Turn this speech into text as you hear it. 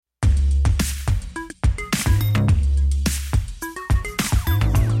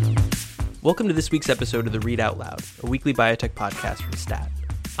Welcome to this week's episode of the Read Out Loud, a weekly biotech podcast from STAT.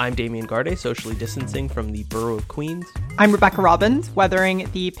 I'm Damian Garde, socially distancing from the borough of Queens. I'm Rebecca Robbins, weathering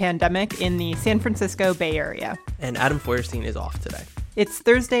the pandemic in the San Francisco Bay Area. And Adam Feuerstein is off today. It's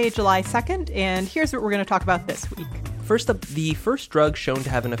Thursday, July 2nd, and here's what we're going to talk about this week. First up, the first drug shown to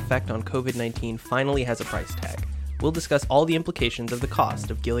have an effect on COVID-19 finally has a price tag. We'll discuss all the implications of the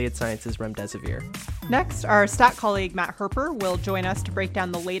cost of Gilead Sciences' Remdesivir. Next, our STAT colleague Matt Herper will join us to break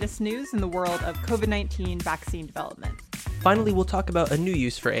down the latest news in the world of COVID-19 vaccine development. Finally, we'll talk about a new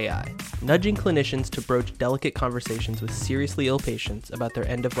use for AI, nudging clinicians to broach delicate conversations with seriously ill patients about their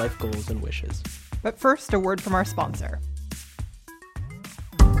end-of-life goals and wishes. But first, a word from our sponsor.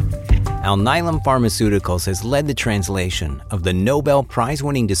 Alnylam Pharmaceuticals has led the translation of the Nobel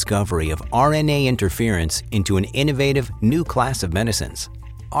Prize-winning discovery of RNA interference into an innovative new class of medicines.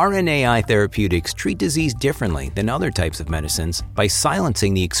 RNAi therapeutics treat disease differently than other types of medicines by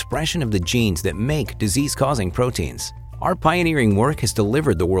silencing the expression of the genes that make disease-causing proteins. Our pioneering work has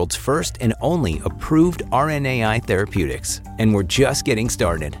delivered the world's first and only approved RNAi therapeutics, and we're just getting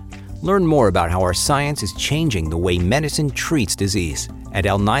started. Learn more about how our science is changing the way medicine treats disease at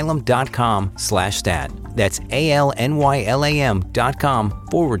alnylam.com/stat. That's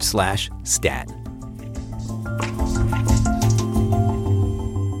ALNYLAM.com/stat.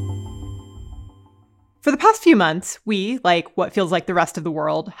 For the past few months, we, like what feels like the rest of the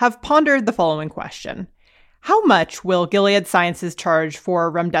world, have pondered the following question. How much will Gilead Sciences charge for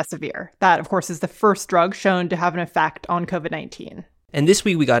Remdesivir? That, of course, is the first drug shown to have an effect on COVID-19. And this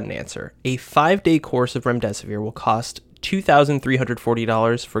week we got an answer. A 5-day course of Remdesivir will cost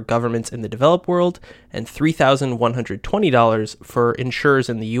 $2,340 for governments in the developed world and $3,120 for insurers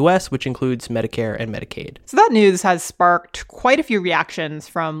in the U.S., which includes Medicare and Medicaid. So that news has sparked quite a few reactions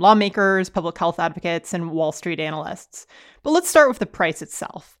from lawmakers, public health advocates, and Wall Street analysts. But let's start with the price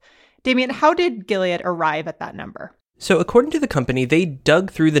itself. Damian, how did Gilead arrive at that number? So according to the company, they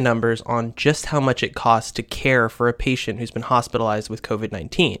dug through the numbers on just how much it costs to care for a patient who's been hospitalized with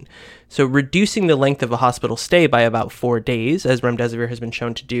COVID-19. So reducing the length of a hospital stay by about 4 days, as Remdesivir has been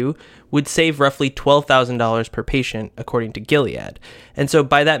shown to do, would save roughly $12,000 per patient, according to Gilead. And so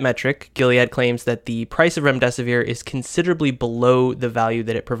by that metric, Gilead claims that the price of Remdesivir is considerably below the value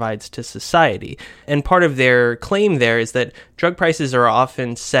that it provides to society. And part of their claim there is that drug prices are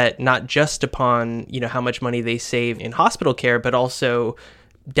often set not just upon, how much money they save in hospital care, but also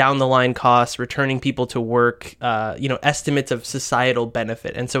down the line costs, returning people to work, estimates of societal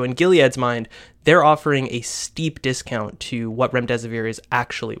benefit. And so in Gilead's mind, they're offering a steep discount to what Remdesivir is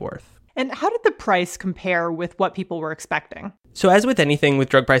actually worth. And how did the price compare with what people were expecting? So as with anything with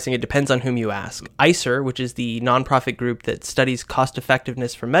drug pricing, it depends on whom you ask. ICER, which is the nonprofit group that studies cost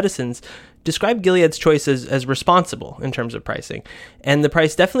effectiveness for medicines, described Gilead's choice as responsible in terms of pricing. And the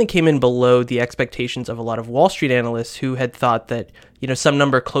price definitely came in below the expectations of a lot of Wall Street analysts who had thought that, some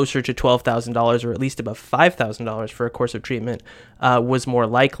number closer to $12,000 or at least above $5,000 for a course of treatment was more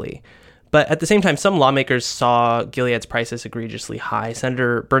likely. But at the same time, some lawmakers saw Gilead's price as egregiously high.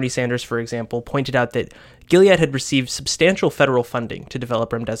 Senator Bernie Sanders, for example, pointed out that Gilead had received substantial federal funding to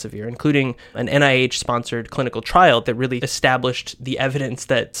develop Remdesivir, including an NIH-sponsored clinical trial that really established the evidence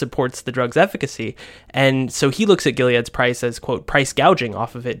that supports the drug's efficacy. And so he looks at Gilead's price as, quote, price gouging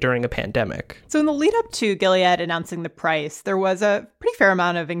off of it during a pandemic. So in the lead up to Gilead announcing the price, there was a pretty fair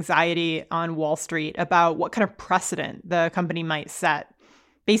amount of anxiety on Wall Street about what kind of precedent the company might set.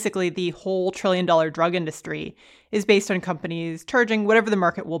 Basically, the whole trillion-dollar drug industry is based on companies charging whatever the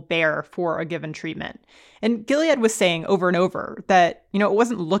market will bear for a given treatment. And Gilead was saying over and over that, it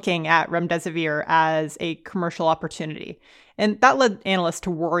wasn't looking at Remdesivir as a commercial opportunity. And that led analysts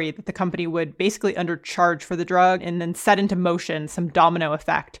to worry that the company would basically undercharge for the drug and then set into motion some domino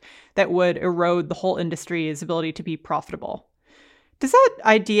effect that would erode the whole industry's ability to be profitable. Does that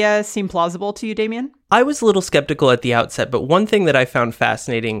idea seem plausible to you, Damian? I was a little skeptical at the outset, but one thing that I found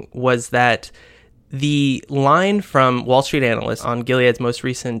fascinating was that the line from Wall Street analysts on Gilead's most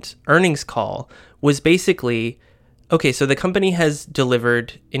recent earnings call was basically, okay, so the company has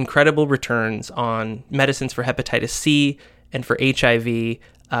delivered incredible returns on medicines for hepatitis C and for HIV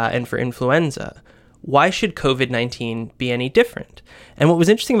and for influenza. Why should COVID-19 be any different? And what was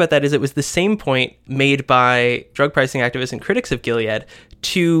interesting about that is it was the same point made by drug pricing activists and critics of Gilead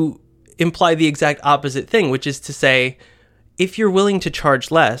to imply the exact opposite thing, which is to say, if you're willing to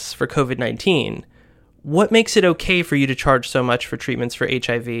charge less for COVID-19, what makes it okay for you to charge so much for treatments for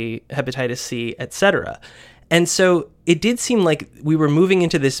HIV, hepatitis C, etc.? And so it did seem like we were moving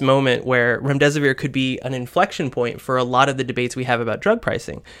into this moment where Remdesivir could be an inflection point for a lot of the debates we have about drug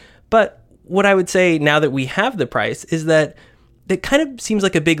pricing. But what I would say now that we have the price is that that kind of seems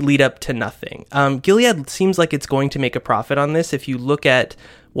like a big lead up to nothing. Gilead seems like it's going to make a profit on this. If you look at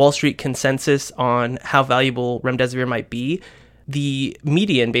Wall Street consensus on how valuable remdesivir might be, the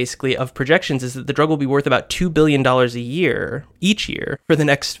median basically of projections is that the drug will be worth about $2 billion a year, each year, for the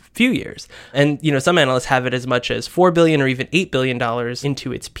next few years. And, some analysts have it as much as $4 billion or even $8 billion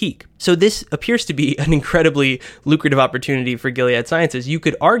into its peak. So this appears to be an incredibly lucrative opportunity for Gilead Sciences. You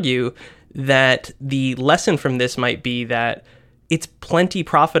could argue that the lesson from this might be that it's plenty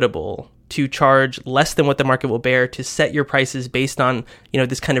profitable to charge less than what the market will bear, to set your prices based on,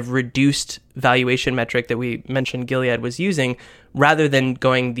 this kind of reduced valuation metric that we mentioned Gilead was using, rather than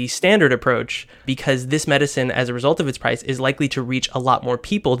going the standard approach, because this medicine, as a result of its price, is likely to reach a lot more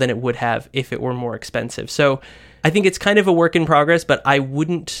people than it would have if it were more expensive. So I think it's kind of a work in progress, but I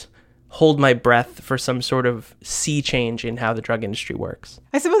wouldn't hold my breath for some sort of sea change in how the drug industry works.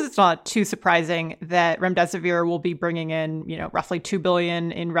 I suppose it's not too surprising that remdesivir will be bringing in, roughly $2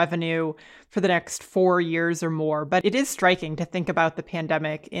 billion in revenue for the next 4 years or more. But it is striking to think about the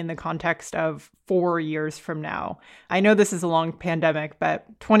pandemic in the context of 4 years from now. I know this is a long pandemic, but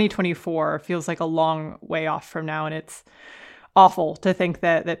 2024 feels like a long way off from now. And it's awful to think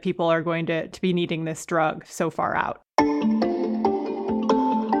that people are going to be needing this drug so far out.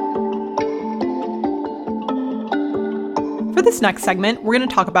 For this next segment, we're going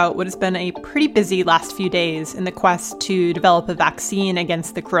to talk about what has been a pretty busy last few days in the quest to develop a vaccine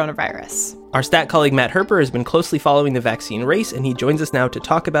against the coronavirus. Our stat colleague Matt Herper has been closely following the vaccine race, and he joins us now to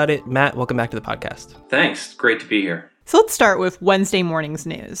talk about it. Matt, welcome back to the podcast. Thanks. Great to be here. So let's start with Wednesday morning's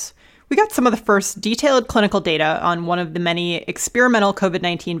news. We got some of the first detailed clinical data on one of the many experimental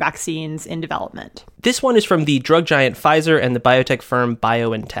COVID-19 vaccines in development. This one is from the drug giant Pfizer and the biotech firm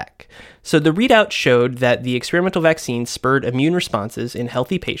BioNTech. So the readout showed that the experimental vaccine spurred immune responses in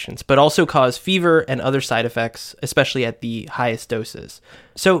healthy patients, but also caused fever and other side effects, especially at the highest doses.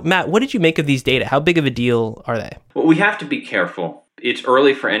 So Matt, what did you make of these data? How big of a deal are they? Well, we have to be careful. It's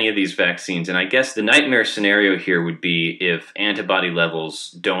early for any of these vaccines, and I guess the nightmare scenario here would be if antibody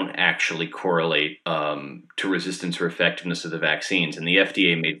levels don't actually correlate to resistance or effectiveness of the vaccines. And the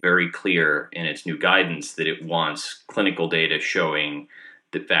FDA made very clear in its new guidance that it wants clinical data showing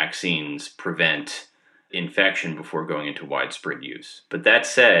that vaccines prevent infection before going into widespread use. But that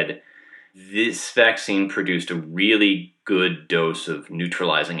said, this vaccine produced a really good dose of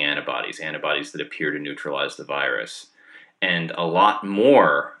neutralizing antibodies that appear to neutralize the virus, and a lot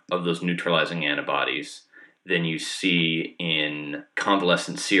more of those neutralizing antibodies than you see in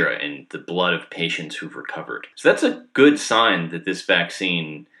convalescent sera, in the blood of patients who've recovered. So that's a good sign that this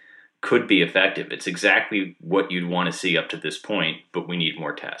vaccine could be effective. It's exactly what you'd want to see up to this point, but we need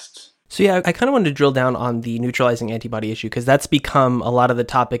more tests. So yeah, I kind of wanted to drill down on the neutralizing antibody issue, because that's become a lot of the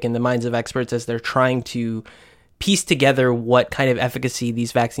topic in the minds of experts as they're trying to piece together what kind of efficacy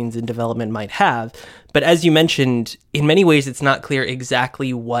these vaccines in development might have. But as you mentioned, in many ways, it's not clear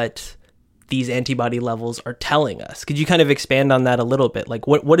exactly what these antibody levels are telling us. Could you kind of expand on that a little bit? Like,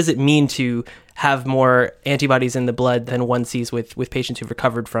 what does it mean to have more antibodies in the blood than one sees with patients who've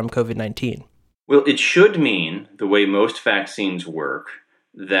recovered from COVID-19? Well, it should mean, the way most vaccines work,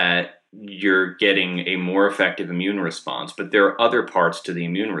 that you're getting a more effective immune response, but there are other parts to the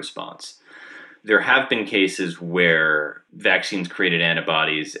immune response. There have been cases where vaccines created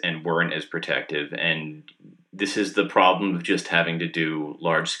antibodies and weren't as protective, and this is the problem of just having to do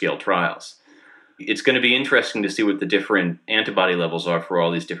large-scale trials. It's going to be interesting to see what the different antibody levels are for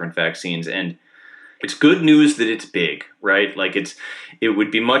all these different vaccines, and it's good news that it's big, right? Like it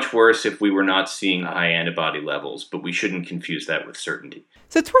would be much worse if we were not seeing high antibody levels, but we shouldn't confuse that with certainty.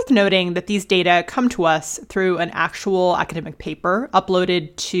 So it's worth noting that these data come to us through an actual academic paper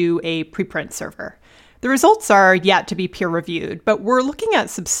uploaded to a preprint server. The results are yet to be peer-reviewed, but we're looking at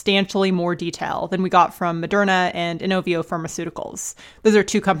substantially more detail than we got from Moderna and Inovio Pharmaceuticals. Those are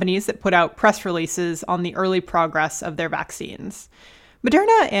two companies that put out press releases on the early progress of their vaccines.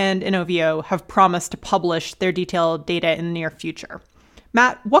 Moderna and Inovio have promised to publish their detailed data in the near future.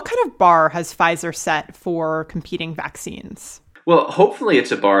 Matt, what kind of bar has Pfizer set for competing vaccines? Well, hopefully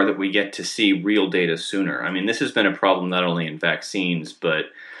it's a bar that we get to see real data sooner. I mean, this has been a problem not only in vaccines, but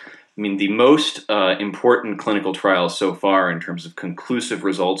the most important clinical trial so far in terms of conclusive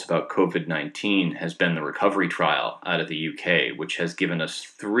results about COVID-19 has been the recovery trial out of the UK, which has given us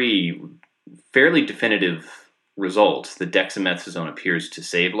 3 fairly definitive results. That dexamethasone appears to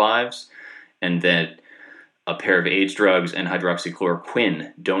save lives, and that a pair of AIDS drugs and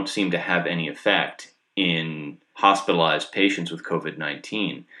hydroxychloroquine don't seem to have any effect in hospitalized patients with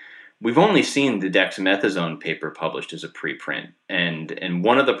COVID-19. we've only seen the dexamethasone paper published as a preprint. And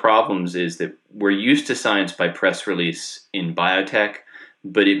one of the problems is that we're used to science by press release in biotech,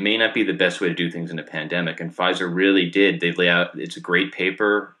 but it may not be the best way to do things in a pandemic. And Pfizer really did. They lay out, it's a great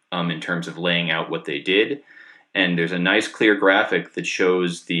paper in terms of laying out what they did. And there's a nice clear graphic that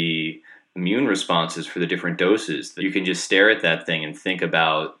shows the immune responses for the different doses. You can just stare at that thing and think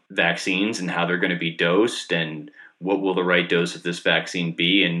about vaccines and how they're going to be dosed and what will the right dose of this vaccine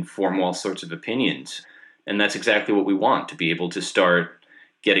be, and form all sorts of opinions. And that's exactly what we want, to be able to start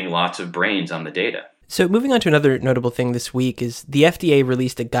getting lots of brains on the data. So moving on to another notable thing this week is the FDA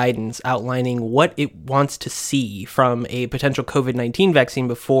released a guidance outlining what it wants to see from a potential COVID-19 vaccine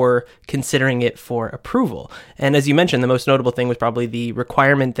before considering it for approval. And as you mentioned, the most notable thing was probably the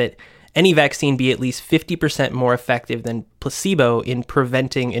requirement that any vaccine be at least 50% more effective than placebo in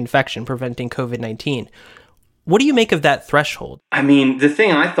preventing infection, preventing COVID-19. What do you make of that threshold? I mean, the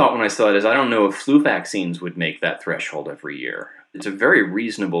thing I thought when I saw it is I don't know if flu vaccines would make that threshold every year. It's a very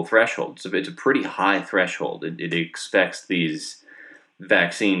reasonable threshold. So it's a pretty high threshold. It expects these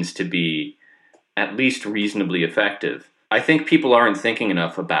vaccines to be at least reasonably effective. I think people aren't thinking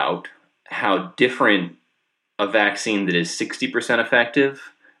enough about how different a vaccine that is 60%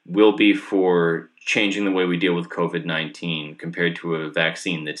 effective will be for changing the way we deal with COVID-19 compared to a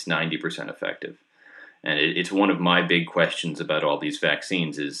vaccine that's 90% effective. And it's one of my big questions about all these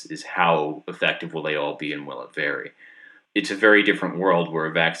vaccines is how effective will they all be, and will it vary? It's a very different world where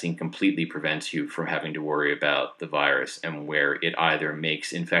a vaccine completely prevents you from having to worry about the virus, and where it either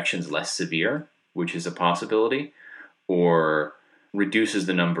makes infections less severe, which is a possibility, or reduces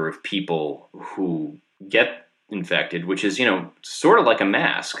the number of people who get infected, which is, sort of like a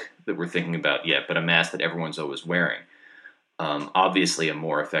mask that we're thinking about yet, but a mask that everyone's always wearing. Obviously, a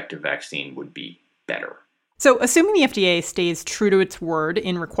more effective vaccine would be better. So assuming the FDA stays true to its word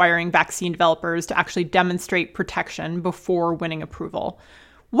in requiring vaccine developers to actually demonstrate protection before winning approval,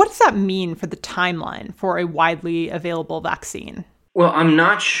 what does that mean for the timeline for a widely available vaccine? Well, I'm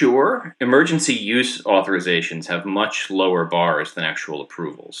not sure. Emergency use authorizations have much lower bars than actual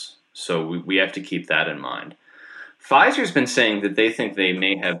approvals. So we have to keep that in mind. Pfizer's been saying that they think they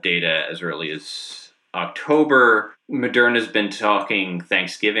may have data as early as October. Moderna's been talking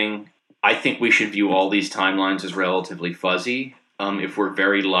Thanksgiving. I think we should view all these timelines as relatively fuzzy. If we're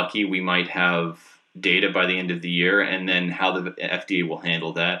very lucky, we might have data by the end of the year, and then how the FDA will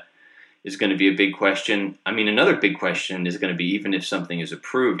handle that is going to be a big question. I mean, another big question is going to be, even if something is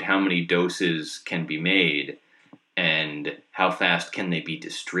approved, how many doses can be made, and how fast can they be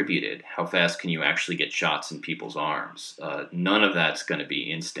distributed? How fast can you actually get shots in people's arms? None of that's going to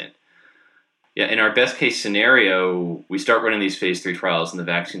be instant. Yeah, in our best case scenario, we start running these phase 3 trials and the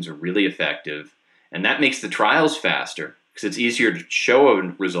vaccines are really effective. And that makes the trials faster because it's easier to show a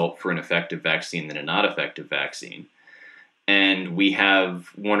result for an effective vaccine than a not effective vaccine. And we have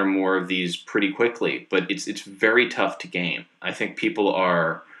one or more of these pretty quickly, but it's very tough to game. I think people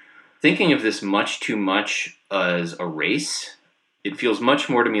are thinking of this much too much as a race. It feels much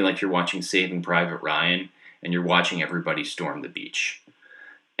more to me like you're watching Saving Private Ryan and you're watching everybody storm the beach.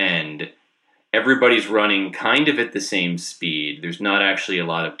 And everybody's running kind of at the same speed. There's not actually a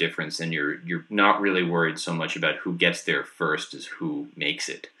lot of difference, and you're not really worried so much about who gets there first as who makes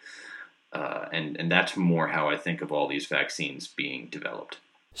it. And that's more how I think of all these vaccines being developed.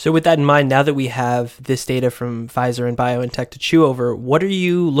 So with that in mind, now that we have this data from Pfizer and BioNTech to chew over, what are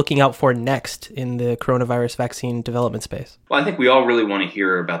you looking out for next in the coronavirus vaccine development space? Well, I think we all really want to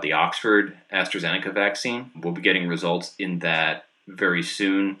hear about the Oxford AstraZeneca vaccine. We'll be getting results in that very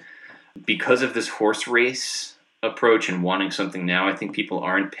soon. Because of this horse race approach and wanting something now, I think people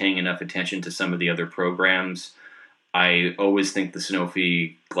aren't paying enough attention to some of the other programs. I always think the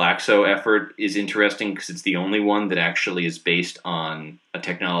Sanofi-Glaxo effort is interesting because it's the only one that actually is based on a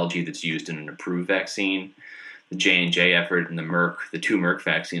technology that's used in an approved vaccine. The J&J effort and the two Merck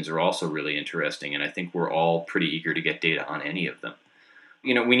vaccines are also really interesting, and I think we're all pretty eager to get data on any of them.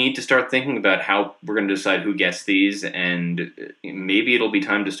 We need to start thinking about how we're going to decide who gets these, and maybe it'll be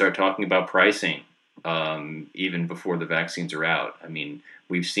time to start talking about pricing even before the vaccines are out. I mean,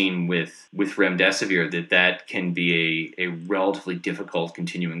 we've seen with Remdesivir that can be a relatively difficult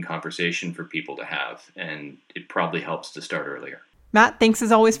continuing conversation for people to have, and it probably helps to start earlier. Matt, thanks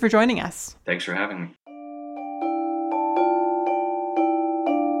as always for joining us. Thanks for having me.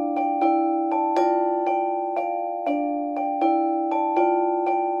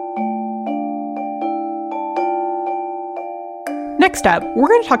 Next up, we're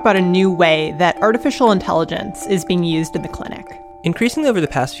going to talk about a new way that artificial intelligence is being used in the clinic. Increasingly over the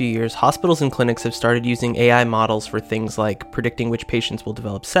past few years, hospitals and clinics have started using AI models for things like predicting which patients will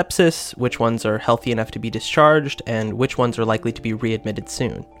develop sepsis, which ones are healthy enough to be discharged, and which ones are likely to be readmitted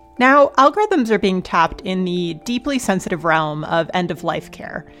soon. Now, algorithms are being tapped in the deeply sensitive realm of end-of-life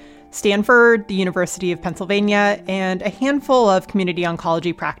care. Stanford, the University of Pennsylvania, and a handful of community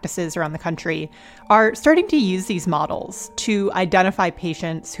oncology practices around the country are starting to use these models to identify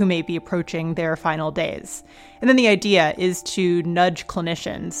patients who may be approaching their final days. And then the idea is to nudge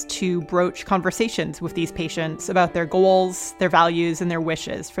clinicians to broach conversations with these patients about their goals, their values, and their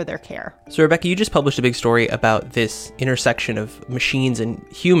wishes for their care. So, Rebecca, you just published a big story about this intersection of machines and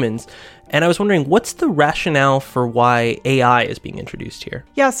humans. And I was wondering, what's the rationale for why AI is being introduced here?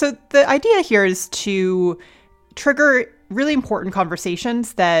 Yeah, so the idea here is to trigger really important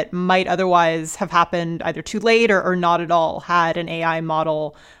conversations that might otherwise have happened either too late or not at all had an AI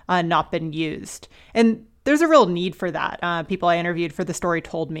model not been used. And there's a real need for that. People I interviewed for the story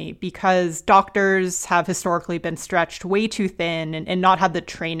told me, because doctors have historically been stretched way too thin and not had the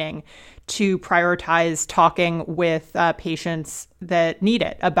training to prioritize talking with patients that need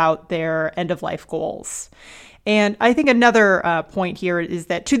it about their end-of-life goals. And I think another point here is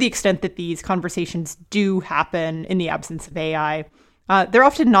that to the extent that these conversations do happen in the absence of AI, they're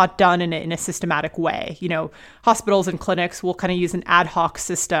often not done in a systematic way. You know, hospitals and clinics will kind of use an ad hoc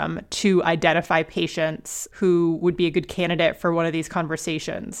system to identify patients who would be a good candidate for one of these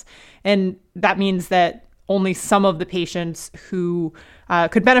conversations. And that means that only some of the patients who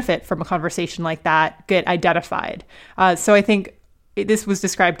could benefit from a conversation like that get identified. So I think this was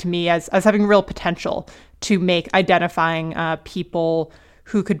described to me as having real potential to make identifying people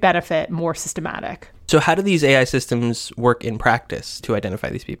who could benefit more systematic. So how do these AI systems work in practice to identify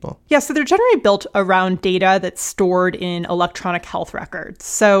these people? Yeah, so they're generally built around data that's stored in electronic health records.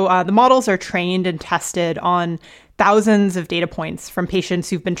 So the models are trained and tested on thousands of data points from patients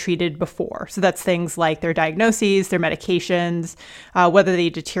who've been treated before. So that's things like their diagnoses, their medications, whether they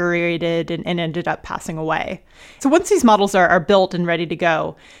deteriorated and ended up passing away. So once these models are built and ready to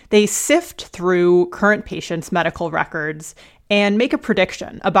go, they sift through current patients' medical records and make a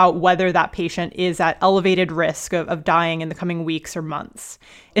prediction about whether that patient is at elevated risk of dying in the coming weeks or months.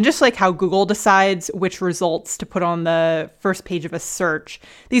 And just like how Google decides which results to put on the first page of a search,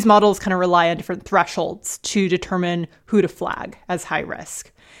 these models kind of rely on different thresholds to determine who to flag as high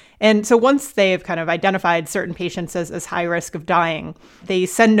risk. And so once they've kind of identified certain patients as high risk of dying, they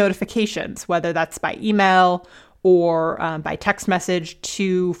send notifications, whether that's by email or by text message,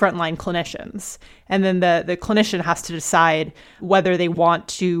 to frontline clinicians. And then the clinician has to decide whether they want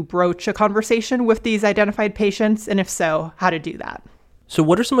to broach a conversation with these identified patients, and if so, how to do that. So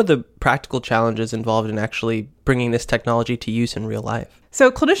what are some of the practical challenges involved in actually bringing this technology to use in real life?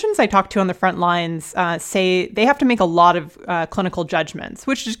 So clinicians I talk to on the front lines say they have to make a lot of clinical judgments,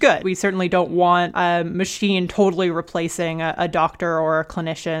 which is good. We certainly don't want a machine totally replacing a doctor or a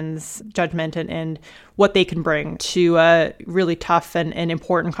clinician's judgment and what they can bring to a really tough and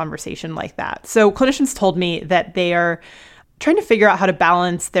important conversation like that. So clinicians told me that they are trying to figure out how to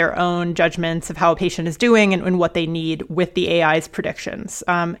balance their own judgments of how a patient is doing and what they need with the AI's predictions.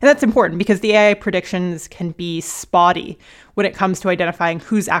 And that's important because the AI predictions can be spotty when it comes to identifying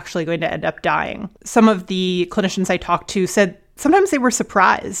who's actually going to end up dying. Some of the clinicians I talked to said sometimes they were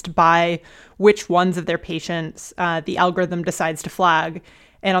surprised by which ones of their patients the algorithm decides to flag,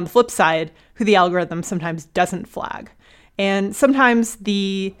 and on the flip side, who the algorithm sometimes doesn't flag. And sometimes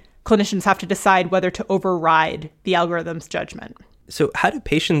the clinicians have to decide whether to override the algorithm's judgment. So how do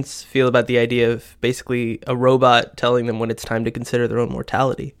patients feel about the idea of basically a robot telling them when it's time to consider their own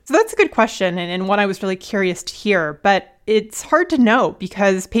mortality? So that's a good question, and one I was really curious to hear, but it's hard to know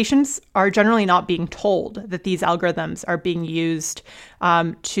because patients are generally not being told that these algorithms are being used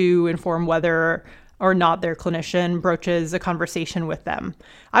to inform whether or not their clinician broaches a conversation with them.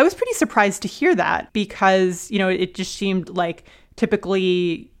 I was pretty surprised to hear that because, it just seemed like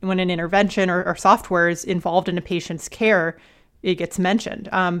typically when an intervention or software is involved in a patient's care, it gets mentioned.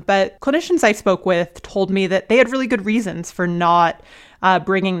 But clinicians I spoke with told me that they had really good reasons for not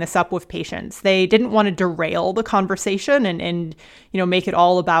bringing this up with patients. They didn't want to derail the conversation and make it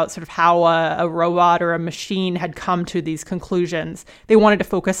all about sort of how a robot or a machine had come to these conclusions. They wanted to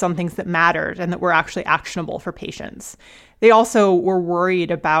focus on things that mattered and that were actually actionable for patients. They also were worried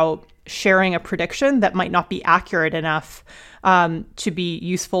about sharing a prediction that might not be accurate enough to be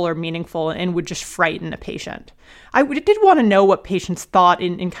useful or meaningful and would just frighten a patient. I did want to know what patients thought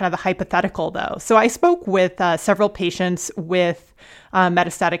in kind of the hypothetical, though. So I spoke with several patients with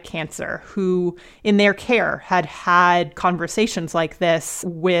metastatic cancer who, in their care, had conversations like this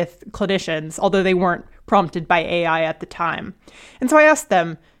with clinicians, although they weren't prompted by AI at the time. And so I asked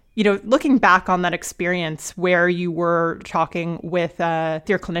them, looking back on that experience where you were talking with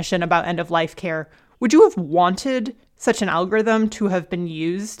your clinician about end-of-life care, would you have wanted such an algorithm to have been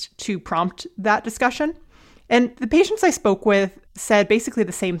used to prompt that discussion? And the patients I spoke with said basically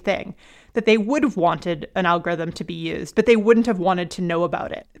the same thing, that they would have wanted an algorithm to be used, but they wouldn't have wanted to know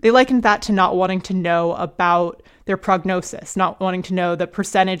about it. They likened that to not wanting to know about their prognosis, not wanting to know the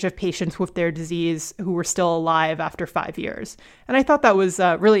percentage of patients with their disease who were still alive after 5 years. And I thought that was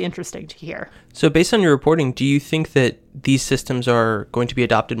really interesting to hear. So based on your reporting, do you think that these systems are going to be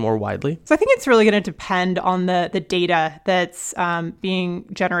adopted more widely? So I think it's really going to depend on the data that's being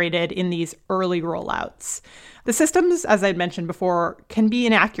generated in these early rollouts. The systems, as I mentioned before, can be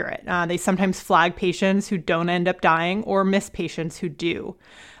inaccurate. They sometimes flag patients who don't end up dying or miss patients who do.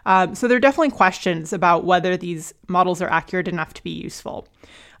 So there are definitely questions about whether these models are accurate enough to be useful.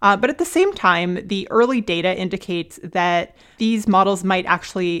 But at the same time, the early data indicates that these models might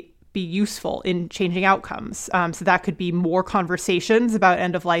actually be useful in changing outcomes. So that could be more conversations about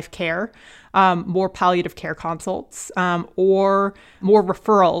end-of-life care, more palliative care consults, or more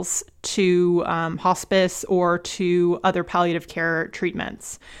referrals to hospice or to other palliative care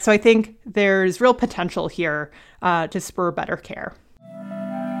treatments. So I think there's real potential here to spur better care.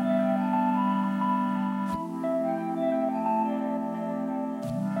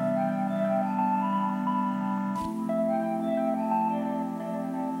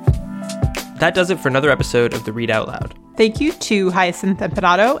 That does it for another episode of the Read Out Loud. Thank you to Hyacinth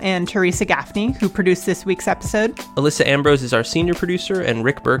Empanato and Teresa Gaffney, who produced this week's episode. Alyssa Ambrose is our senior producer, and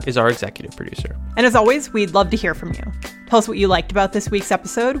Rick Burke is our executive producer. And as always, we'd love to hear from you. Tell us what you liked about this week's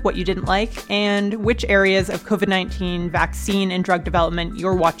episode, what you didn't like, and which areas of COVID-19 vaccine and drug development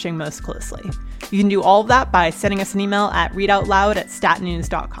you're watching most closely. You can do all of that by sending us an email at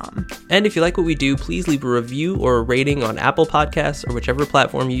readoutloud@statnews.com. And if you like what we do, please leave a review or a rating on Apple Podcasts or whichever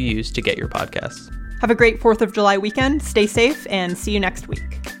platform you use to get your podcasts. Have a great 4th of July weekend, stay safe, and see you next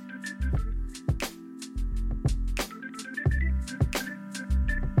week.